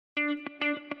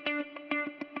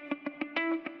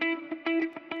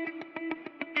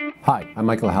Hi, I'm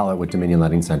Michael Hallett with Dominion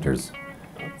Lending Centers.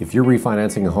 If you're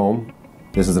refinancing a home,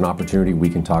 this is an opportunity we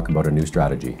can talk about a new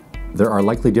strategy. There are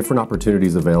likely different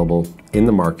opportunities available in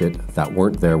the market that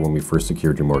weren't there when we first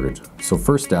secured your mortgage. So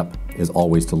first step is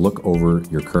always to look over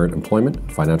your current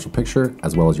employment, financial picture,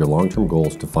 as well as your long-term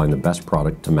goals to find the best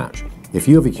product to match. If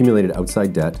you have accumulated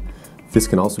outside debt, this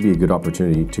can also be a good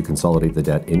opportunity to consolidate the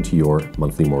debt into your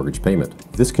monthly mortgage payment.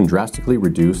 This can drastically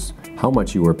reduce how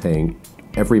much you are paying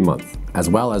every month, as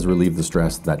well as relieve the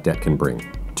stress that debt can bring.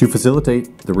 To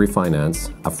facilitate the refinance,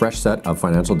 a fresh set of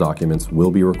financial documents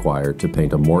will be required to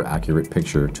paint a more accurate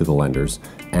picture to the lenders,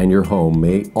 and your home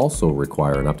may also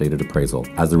require an updated appraisal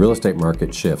as the real estate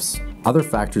market shifts. Other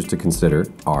factors to consider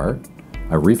are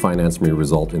a refinance may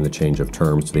result in the change of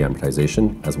terms to the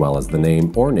amortization, as well as the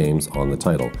name or names on the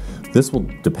title. This will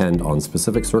depend on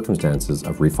specific circumstances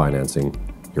of refinancing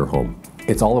your home.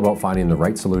 It's all about finding the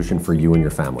right solution for you and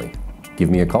your family. Give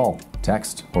me a call,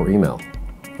 text, or email.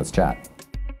 Let's chat.